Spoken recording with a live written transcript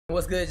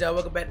What's good, y'all?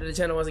 Welcome back to the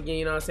channel once again.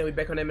 You know what I'm saying? We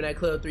back on Midnight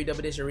Club 3 Double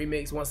Edition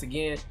Remix once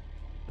again.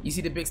 You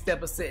see the big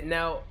stepper sitting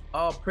out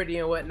all pretty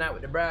and whatnot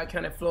with the Broward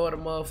County, Florida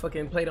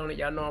motherfucking plate on it.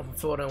 Y'all know I'm from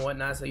Florida and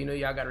whatnot, so you know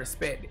y'all gotta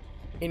respect it.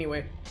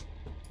 Anyway,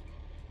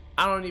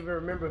 I don't even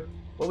remember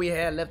what we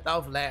had left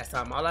off last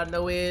time. All I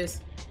know is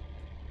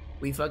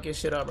we fucking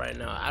shit up right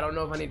now. I don't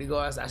know if I need to go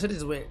outside. I should have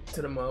just went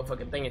to the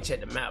motherfucking thing and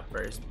checked the map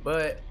first.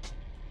 But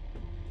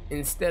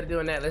instead of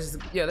doing that, let's just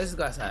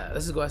go outside.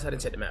 Let's just go outside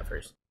and check the map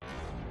first.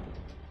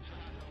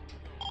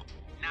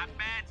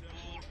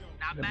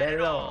 Not bad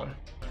at all.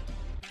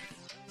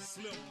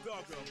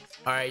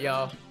 Alright,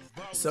 y'all.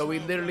 So we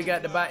literally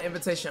got the buy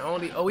invitation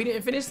only. Oh, we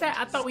didn't finish that?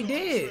 I thought we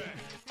did.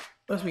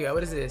 What else we got?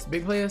 What is this?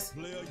 Big players?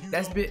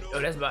 That's big. Oh,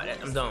 that's about it.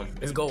 I'm dumb.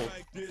 It's gold.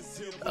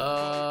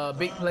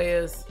 Big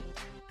players.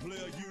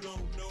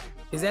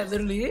 Is that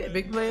literally it?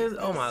 Big players?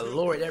 Oh my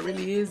lord, that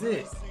really is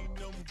it.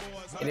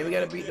 And then we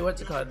gotta beat the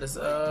what's it called? This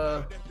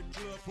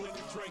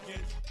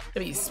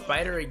maybe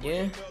Spider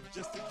again.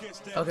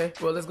 Okay,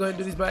 well let's go ahead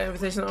and do these buy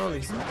invitation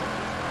only.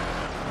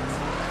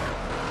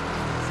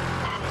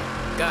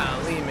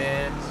 Golly,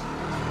 man.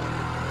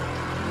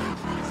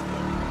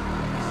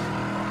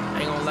 I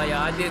ain't gonna lie, y'all.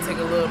 I did take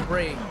a little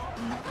break.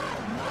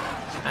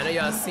 I know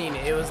y'all seen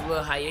it. It was a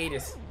little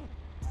hiatus.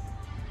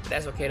 But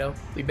that's okay though.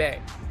 We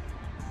back.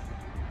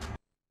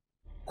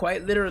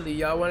 Quite literally,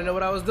 y'all wanna know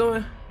what I was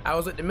doing? I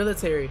was with the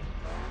military.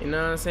 You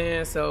know what I'm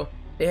saying? So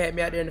they had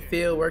me out there in the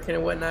field working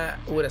and whatnot.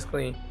 Oh, that's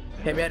clean.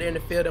 Had me out there in the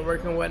field and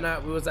working and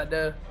whatnot. We was out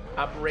there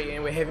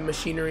operating with heavy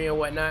machinery and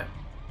whatnot.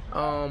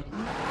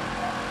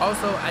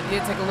 Also, I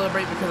did take a little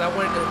break because I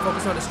wanted to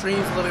focus on the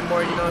streams a little bit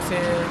more, you know what I'm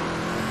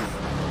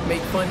saying?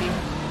 Make funny,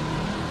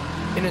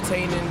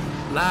 entertaining,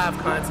 live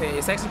content.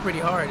 It's actually pretty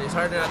hard. It's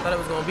harder than I thought it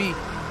was gonna be.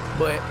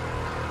 But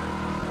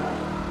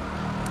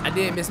I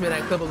did miss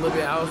Midnight Club a little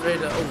bit. I was ready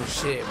to, oh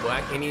shit, boy,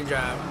 I can't even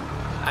drive.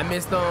 I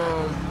missed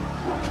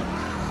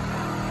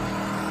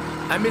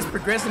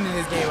progressing in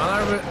this game. All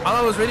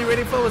I was really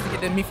ready for was to get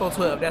the Me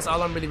 412. That's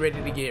all I'm really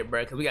ready to get,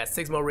 bro. Cause we got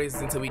 6 more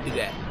races until we do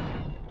that.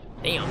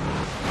 Damn.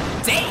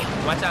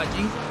 Damn! Watch out,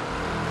 G.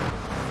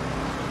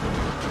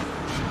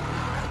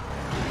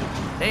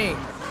 Dang.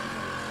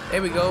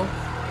 There we go.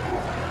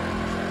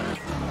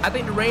 I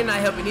think the rain not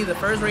helping either.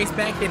 First race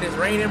back and it's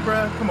raining,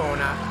 bro. Come on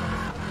now.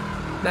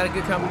 Not a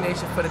good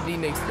combination for the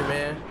D-Nixter,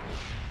 man.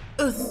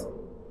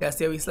 Y'all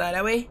see how we slide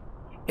that way?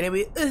 And then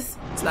we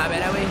slide back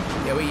that way.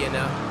 Yeah, we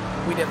know.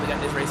 We definitely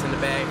got this race in the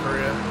bag for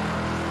real.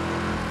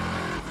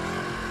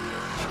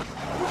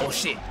 Oh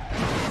shit.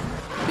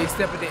 Big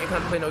Stepper didn't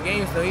come to play no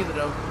games though either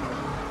though.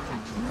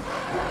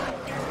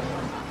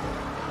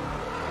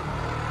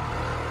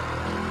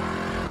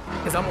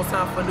 It's almost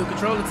time for a new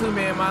controller too,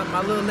 man.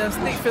 My little left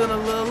stick feeling a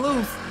little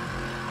loose.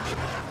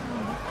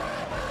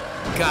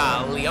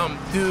 Golly, I'm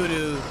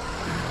doo-doo.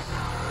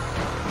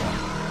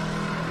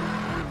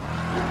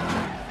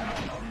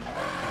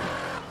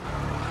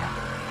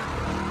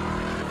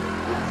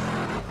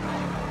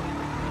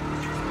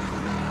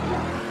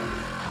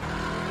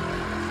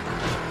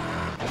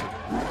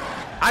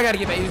 I gotta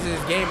get back used to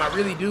this game, I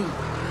really do.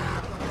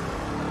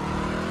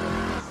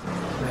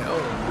 Like,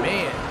 oh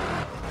man.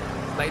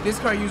 Like this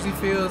car usually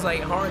feels like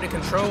hard to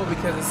control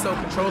because it's so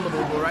controllable,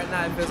 but right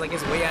now it feels like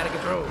it's way out of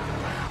control.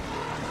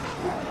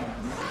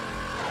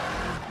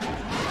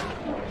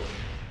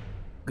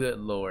 Good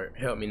lord,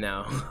 help me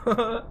now.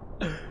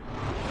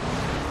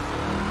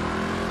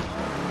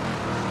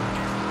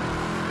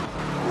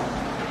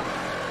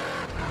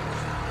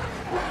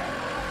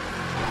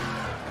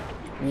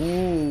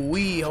 Ooh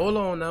wee, hold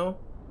on now.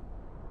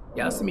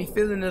 Y'all see me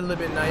feeling it a little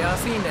bit now. Y'all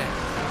seen that?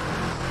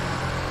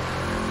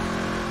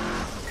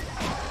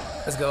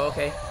 Let's go,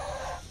 okay.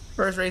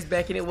 First race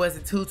back and it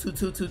wasn't too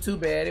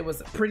bad. It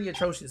was pretty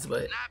atrocious,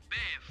 but not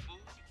bad, fool.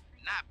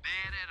 Not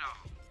bad at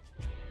all.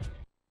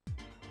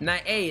 Now,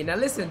 hey, now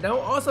listen, don't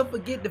also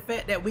forget the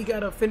fact that we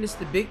gotta finish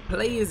the big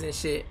players and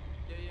shit.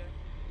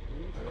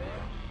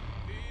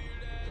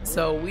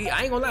 So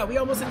I ain't gonna lie, we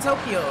almost in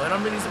Tokyo and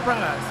I'm really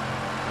surprised.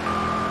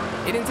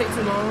 It didn't take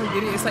too long.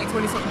 It's like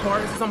 20-something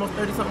parts. It's almost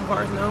 30-something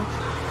parts now.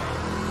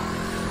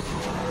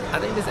 I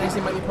think this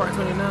actually might be part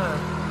 29.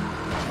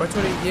 Or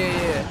 20,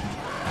 yeah.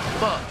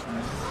 Fuck.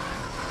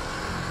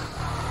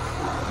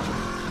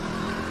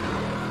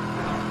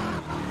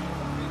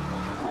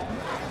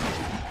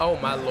 Oh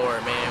my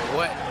lord, man.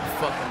 What the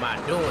fuck am I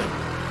doing?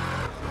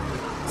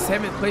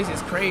 7th place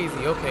is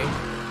crazy. Okay.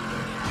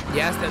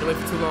 Yeah, I stepped away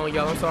for too long,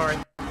 y'all. I'm sorry.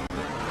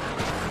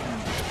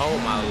 Oh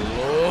my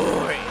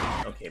lord.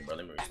 Okay, bro,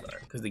 let me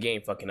restart. Because the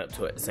game fucking up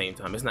to it at the same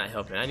time. It's not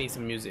helping. I need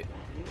some music.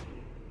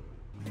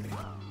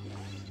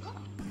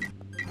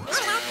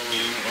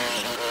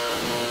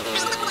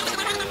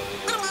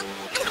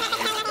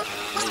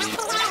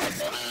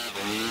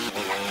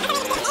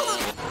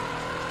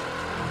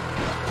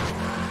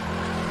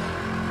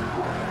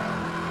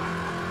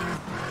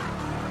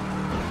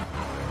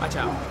 Watch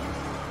out.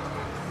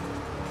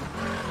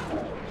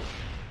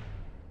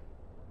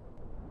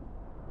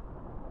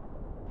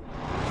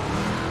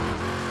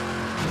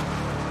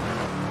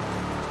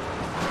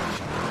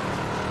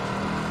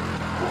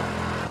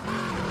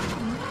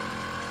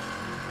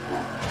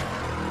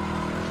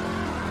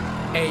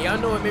 Hey, y'all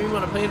know what made me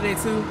want to play today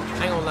too?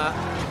 I ain't gonna lie.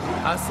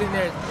 I was sitting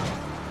there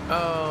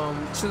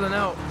chilling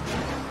out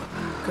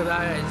because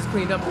I had just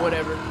cleaned up or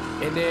whatever.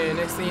 And then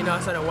next thing you know, I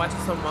started watching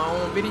some of my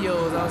own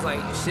videos. I was like,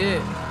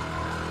 shit,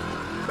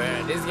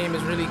 man, this game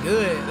is really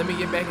good. Let me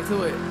get back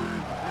into it.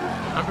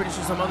 I'm pretty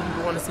sure some other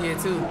people want to see it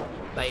too.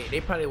 Like, they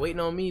probably waiting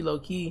on me low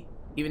key,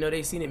 even though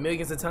they've seen it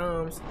millions of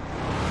times.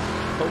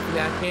 Hopefully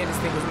I can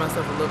distinguish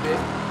myself a little bit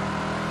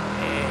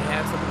and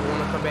have some people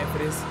want to come back for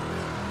this.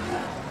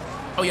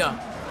 Oh yeah.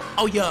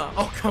 Oh yeah.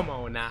 Oh, come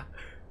on now.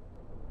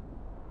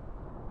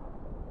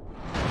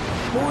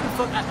 Move the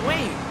fuck out the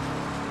way.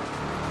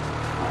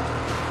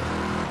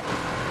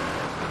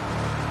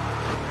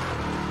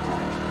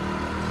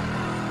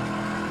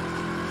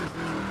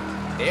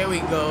 There we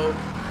go.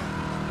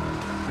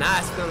 Now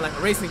it's feeling like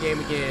a racing game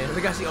again.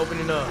 Look how she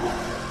opening up.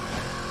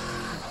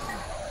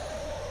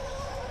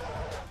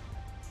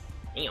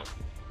 Damn.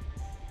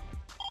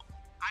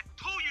 I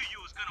told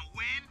you was gonna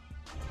win.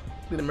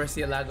 Look at the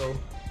Mercy Lago.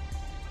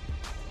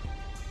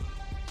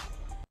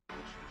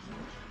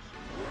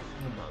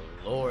 Oh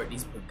my lord,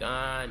 these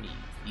Paganis,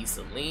 these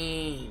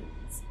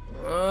Celines.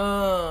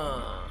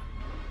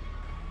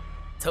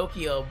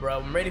 Tokyo, bro,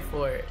 I'm ready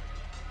for it.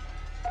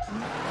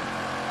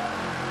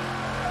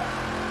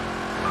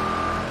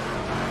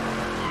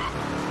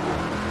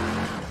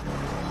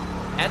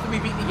 After we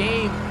beat the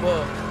game,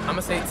 well, I'm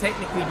gonna say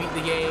technically beat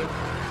the game,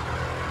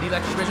 the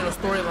like original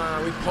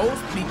storyline, we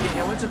supposed to be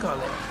getting, what you call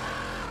it?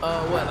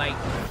 What, like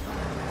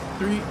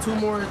 2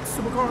 more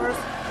supercars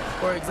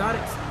or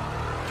exotics?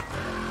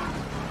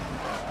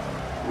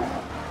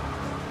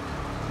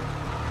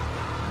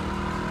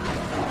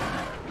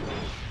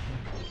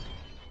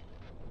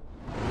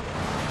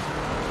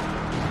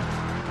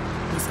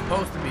 We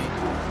supposed to be.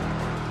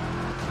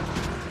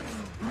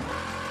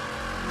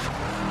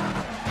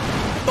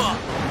 Fuck.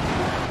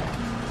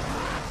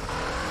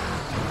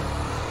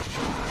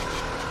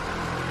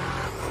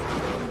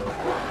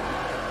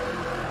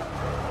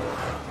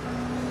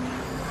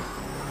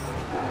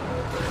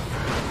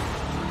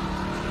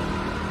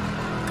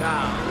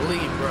 Golly,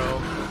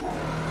 bro.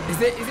 Is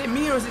it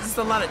me or is it just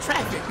a lot of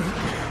traffic?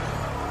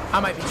 I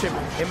might be tripping.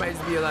 It might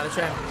just be a lot of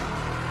traffic.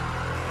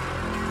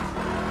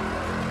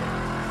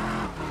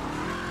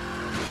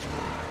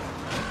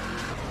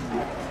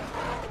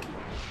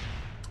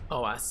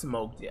 Oh, I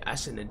smoked it. I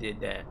shouldn't have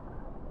did that.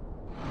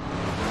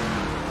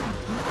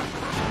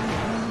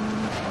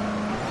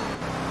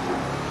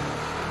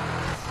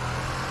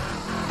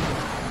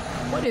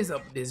 What is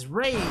up with this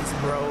race,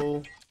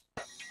 bro?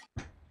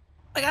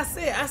 Like I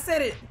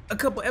said it a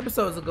couple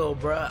episodes ago,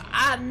 bro.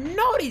 I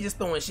know they just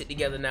throwing shit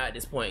together now at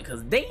this point,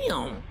 cause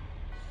damn.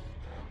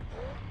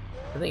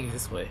 I think it's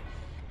this way.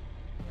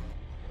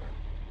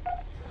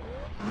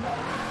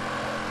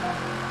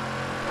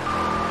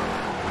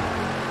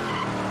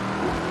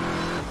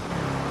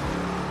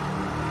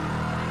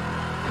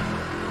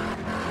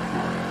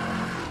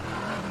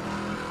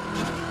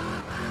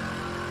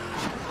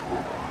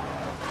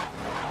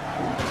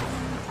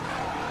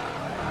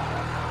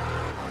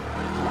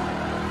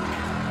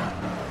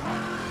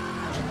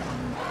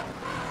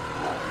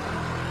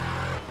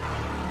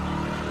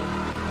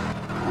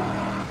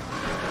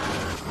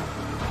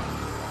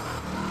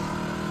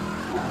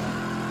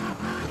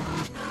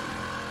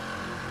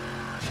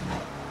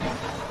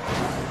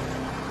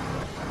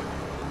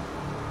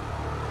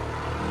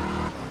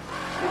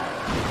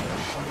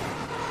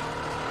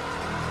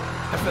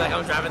 I feel like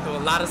I'm driving through a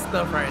lot of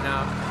stuff right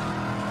now.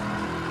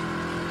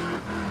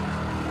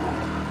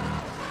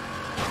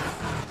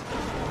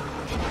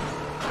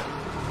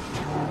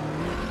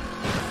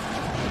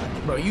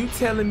 Bro, you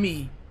telling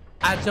me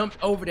I jumped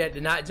over that,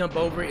 did not jump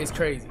over it is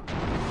crazy.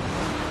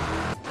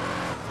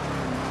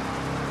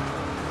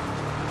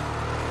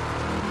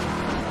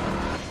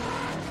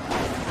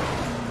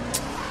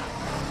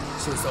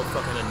 Shit's so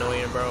fucking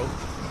annoying, bro.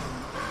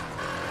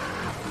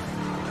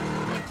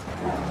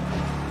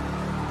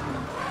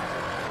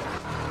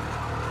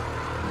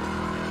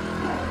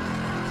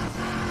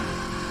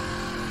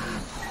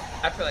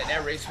 I feel like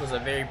that race was a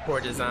very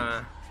poor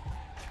design.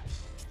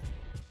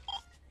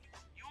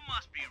 You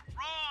must be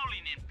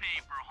rolling in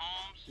paper,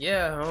 Holmes.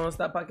 Yeah, I don't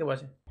stop pocket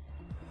watching.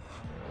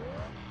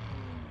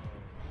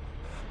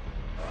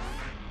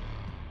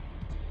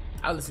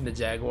 I listen to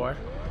Jaguar.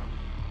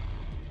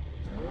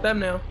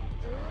 Thumbnail.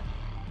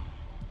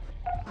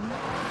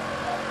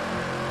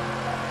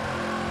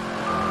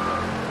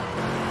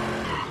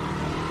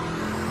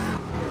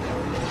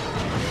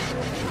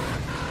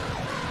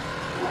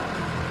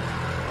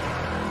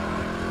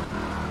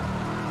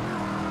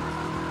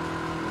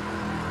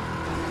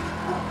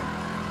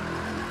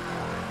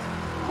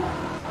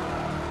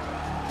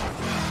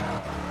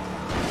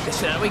 Get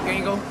shit out of the way,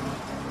 gringo.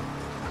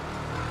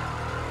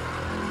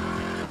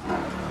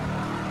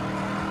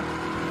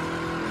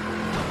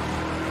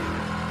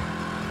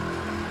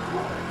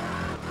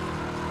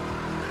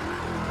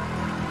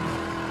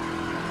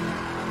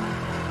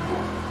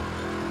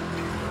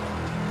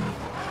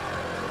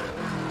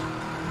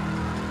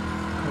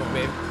 Come on,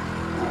 baby.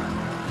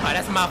 Alright,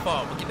 that's my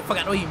fault. But get the fuck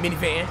out of the way, you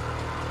minivan.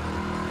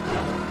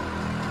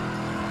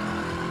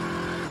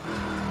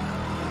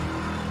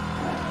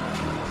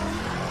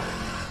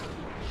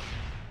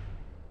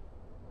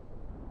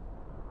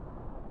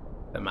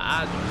 But my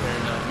eyes are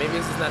clearing up. Maybe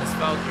this is not as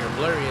foggy or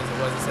blurry as it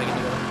was a second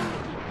ago.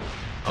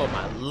 Oh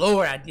my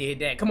lord, I did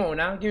that. Come on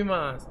now, give me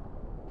mine.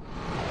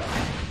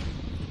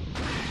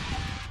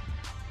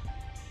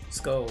 Let's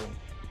go.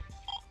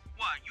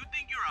 What, you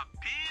think you're a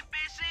pimp,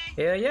 bitch?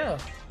 Hell yeah.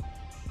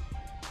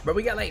 Bro,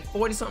 we got like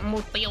 40-something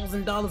more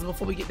 $1,000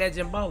 before we get that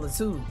Gemballa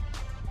too.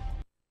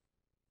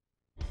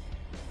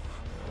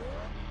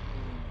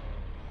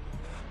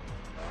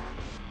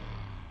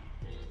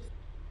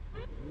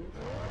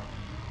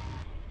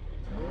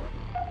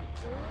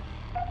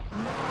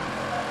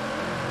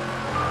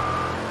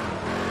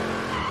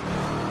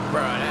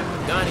 Bro, that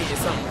Paganis is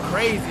something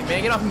crazy,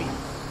 man. Get off me.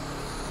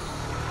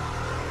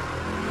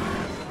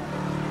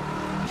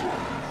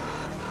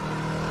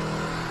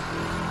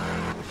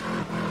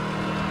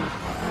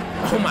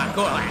 Oh my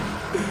god.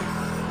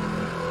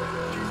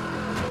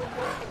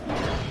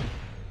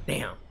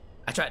 Damn.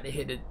 I tried to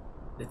hit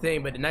the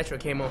thing, but the nitro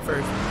came on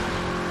first.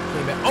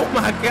 Came back. Oh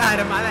my god,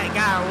 am I that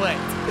guy or what?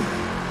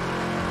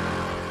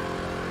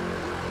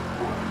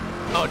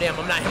 Oh damn,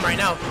 I'm not him right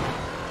now.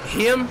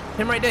 Him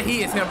right there,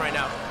 he is him right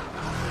now.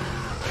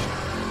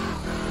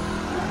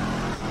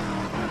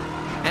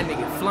 That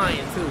nigga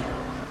flying too.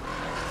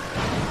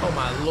 Oh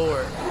my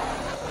lord.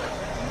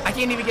 I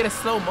can't even get a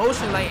slow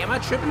motion. Like, am I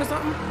tripping or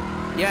something?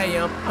 Yeah, I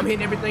am. I'm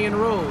hitting everything in the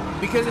road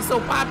because it's so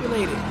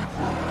populated.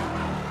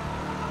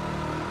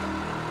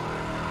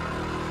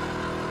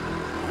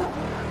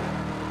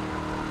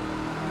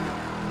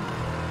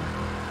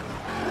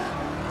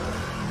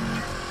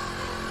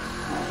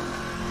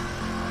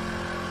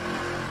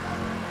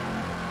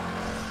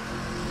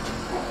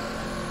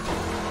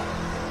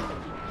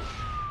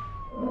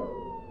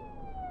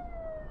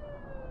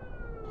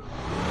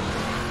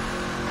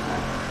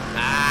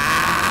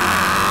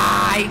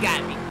 He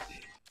got me.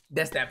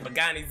 That's that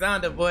Paganis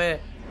Zonda, boy.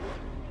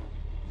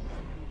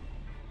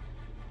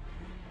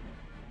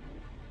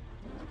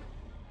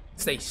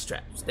 Stay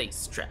strapped, stay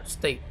strapped,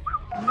 stay.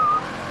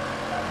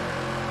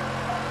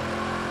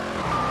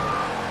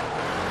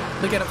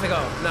 Look at him take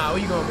off. Nah, where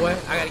you going, boy?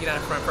 I gotta get out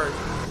of front first.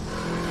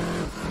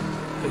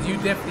 Cause you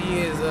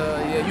definitely is,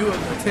 yeah, you a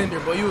contender,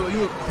 boy.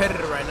 You a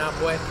competitor right now,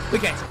 boy.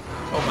 Look at you.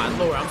 Oh my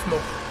lord, I'm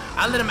smoking.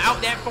 I let him out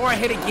that far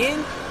ahead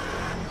again.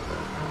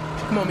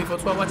 Come on, me for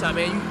 12. Watch out,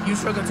 man. You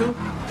struggling too?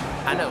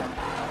 I know.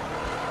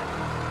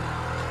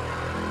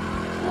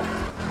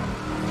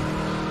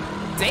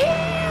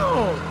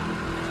 Damn!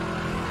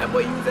 That boy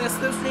used that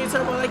slipstream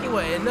turbo like it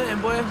wasn't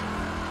nothing, boy.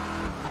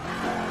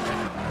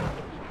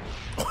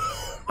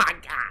 Oh my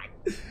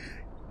god.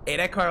 Hey,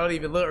 that car don't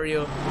even look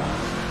real.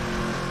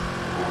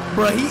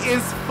 Bro, he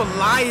is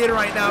flying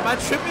right now. Am I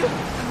tripping?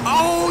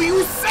 Oh,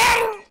 you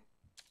Saturn!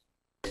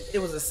 It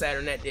was a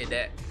Saturn that did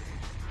that.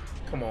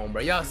 Come on,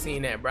 bro. Y'all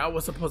seen that, bro. I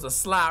was supposed to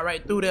slide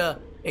right through there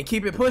and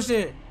keep it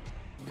pushing.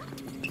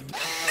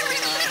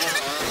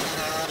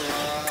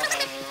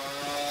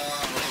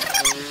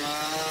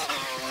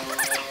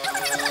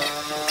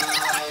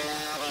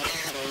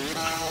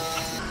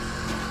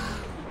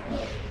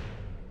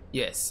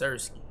 Yes,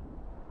 Sirski.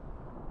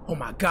 Oh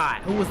my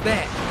god, who was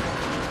that?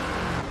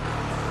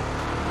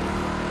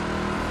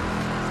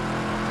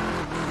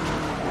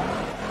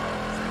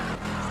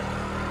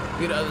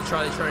 Get the other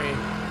Charlie train.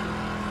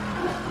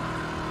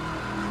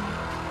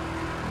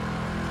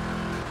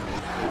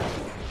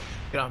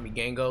 Get off me,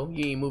 Gango.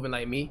 You ain't moving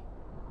like me.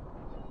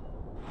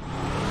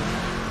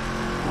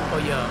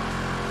 Oh yeah.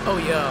 Oh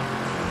yeah.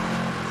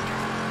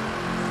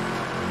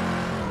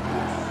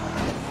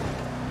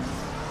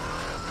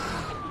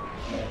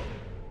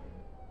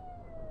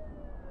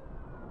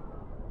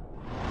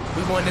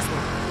 We won this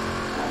one.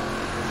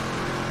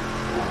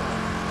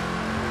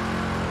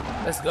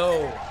 Let's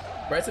go.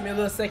 Bro, it took me a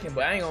little second,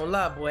 but I ain't gonna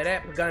lie, boy.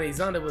 That Paganis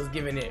Zonda was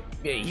giving it.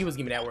 Yeah, he was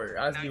giving that word.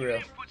 Let's be real.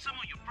 Put some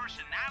of your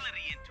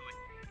personality into it.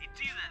 It's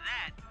either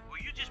that, or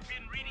you just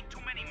been reading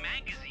too many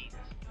magazines.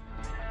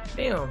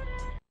 Damn.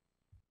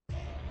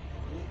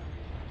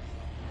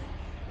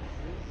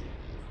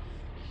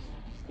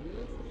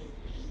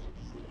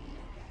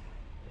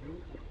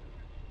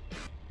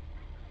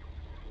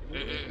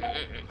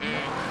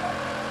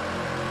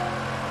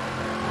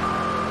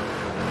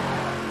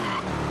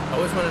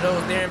 Oh, it's one of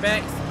those there and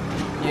backs?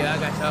 Yeah, I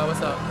got y'all.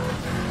 What's up?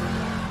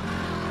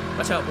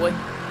 Watch out, boy.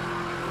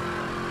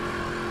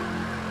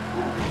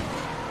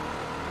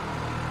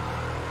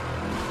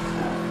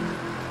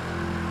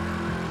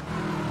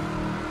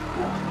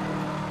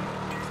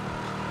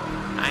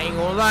 I ain't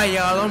gonna lie,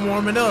 y'all. I'm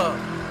warming up.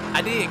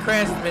 I did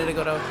crash a minute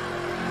ago, though.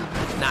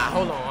 Nah,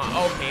 hold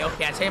on.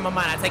 Okay. I changed my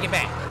mind. I take it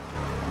back.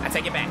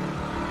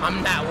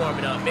 I'm not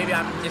warming up. Maybe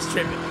I'm just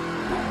tripping.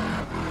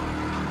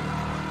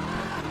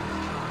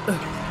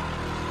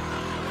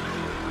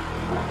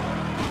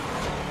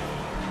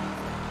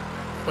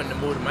 Putting the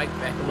move the mic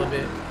back a little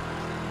bit.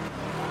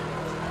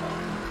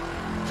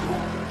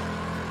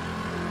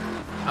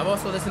 I've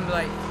also listened to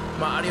like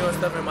my audio and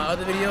stuff in my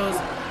other videos,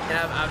 and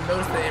I've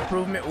noticed the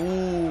improvement.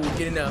 Ooh,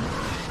 getting up.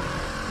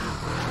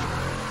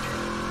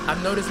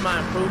 I've noticed my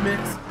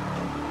improvements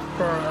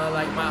for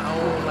like my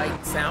own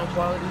like sound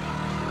quality.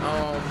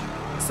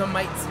 Some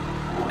mics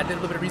I did a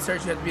little bit of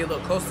research. You have to be a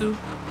little close to.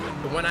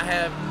 The one I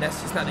have,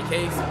 that's just not the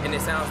case, and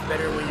it sounds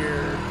better when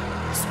you're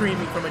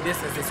screaming from a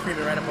distance than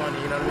screaming right up on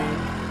you. You know what I mean?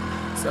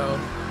 So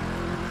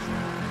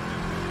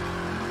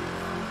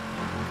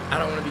I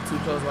don't want to be too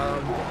close while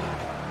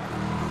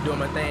I'm doing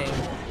my thing.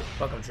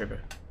 Fuck, I'm tripping.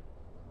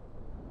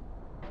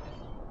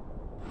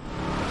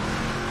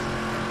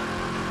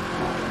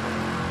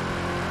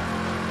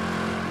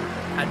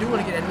 I do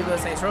want to get that new little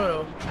Saints Row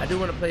though. I do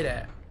want to play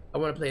that. I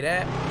want to play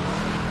that.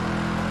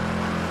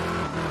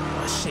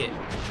 Oh shit.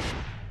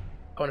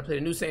 I want to play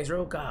the new Saints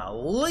Row.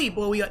 Golly,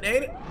 boy, we got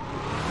that.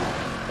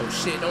 Oh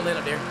shit, don't land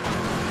up there.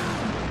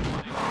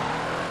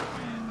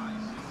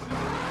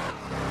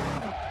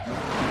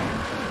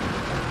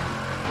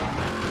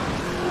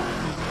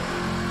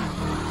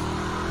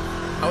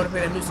 I want to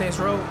play that new Saints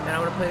Row, and I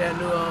want to play that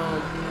new,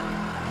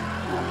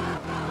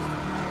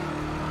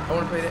 I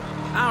want to play that.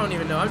 I don't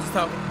even know. I'm just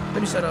talking.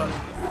 Let me shut up.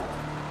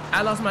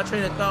 I lost my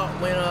train of thought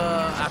when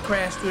I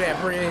crashed through that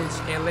bridge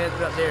and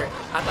landed up there.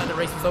 I thought the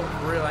race was over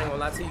for real. I ain't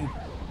gonna lie to you.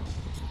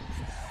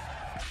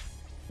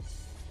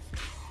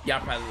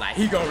 Y'all probably like,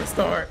 he gonna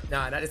restart.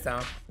 Nah, not this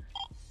time.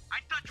 I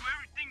taught you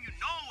everything you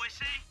know,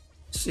 SA.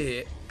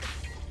 Shit.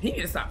 He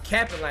need to stop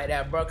capping like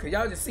that, bro. Cause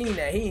y'all just seen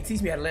that. He didn't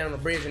teach me how to land on the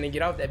bridge and then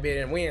get off that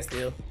bit and win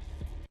still.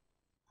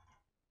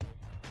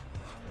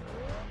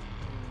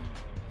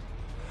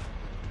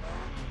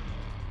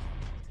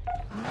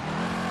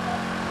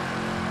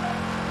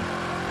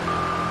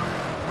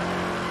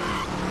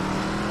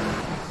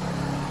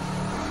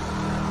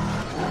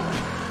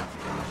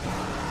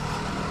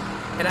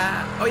 And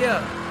oh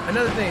yeah,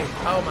 another thing.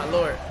 Oh my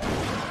lord.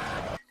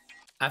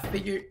 I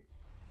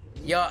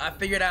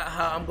figured out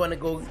how I'm gonna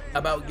go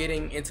about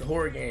getting into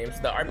horror games.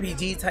 The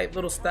RPG type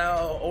little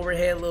style,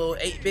 overhead little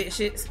 8-bit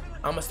shits.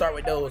 I'm gonna start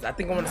with those. I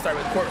think I'm gonna start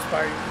with Corpse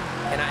Party.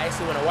 And I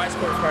actually wanna watch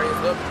Corpse Party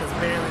as well because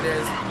apparently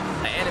there's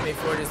an anime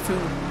for this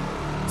too.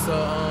 So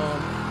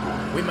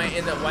we might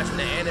end up watching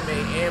the anime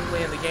and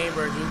playing the game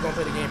version. We're gonna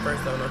play the game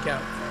first though, no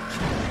count.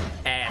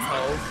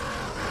 Asshole.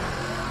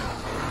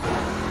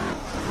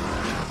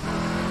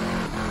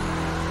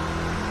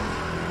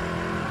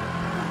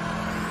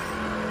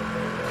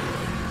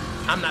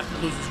 I'm not gonna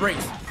lose this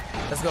race.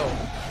 Let's go.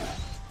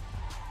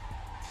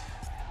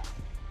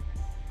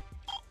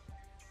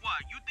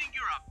 What, you think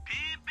you're a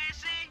pimp,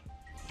 SA?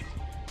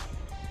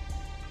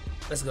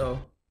 Let's go.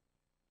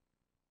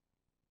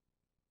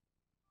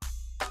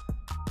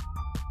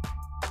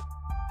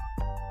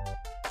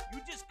 You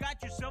just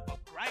got yourself a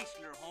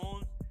Chrysler,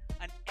 Holmes.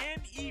 An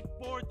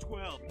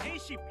ME412.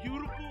 Ain't she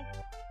beautiful?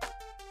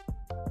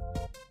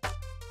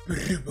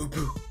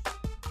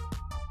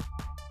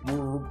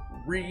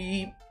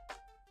 Read.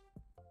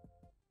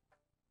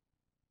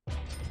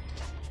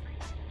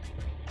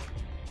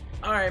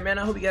 Alright, man,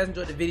 I hope you guys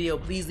enjoyed the video.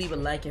 Please leave a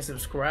like and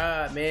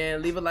subscribe,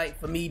 man. Leave a like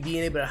for me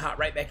being able to hop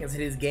right back into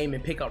this game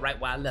and pick up right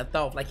where I left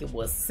off like it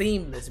was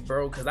seamless,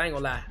 bro. Because I ain't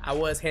gonna lie, I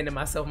was handing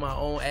myself my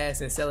own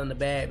ass and selling the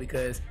bag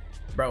because,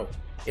 bro,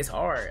 it's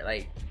hard.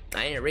 Like,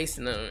 I ain't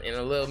racing in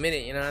a little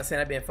minute, you know what I'm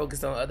saying? I've been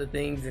focused on other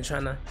things and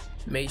trying to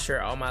make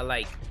sure all my,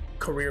 like,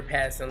 career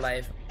paths in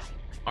life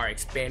are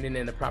expanding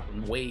in the proper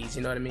ways,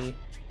 you know what I mean?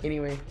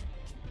 Anyway,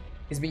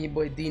 it's been your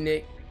boy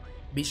D-Nick.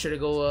 Be sure to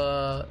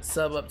go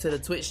sub up to the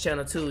Twitch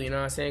channel too, you know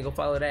what I'm saying? Go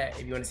follow that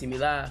if you want to see me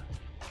live.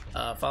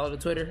 Follow the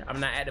Twitter. I'm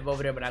not active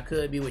over there, but I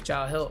could be with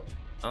y'all help.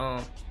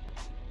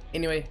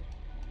 Anyway,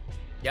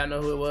 y'all know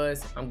who it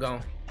was. I'm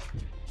gone.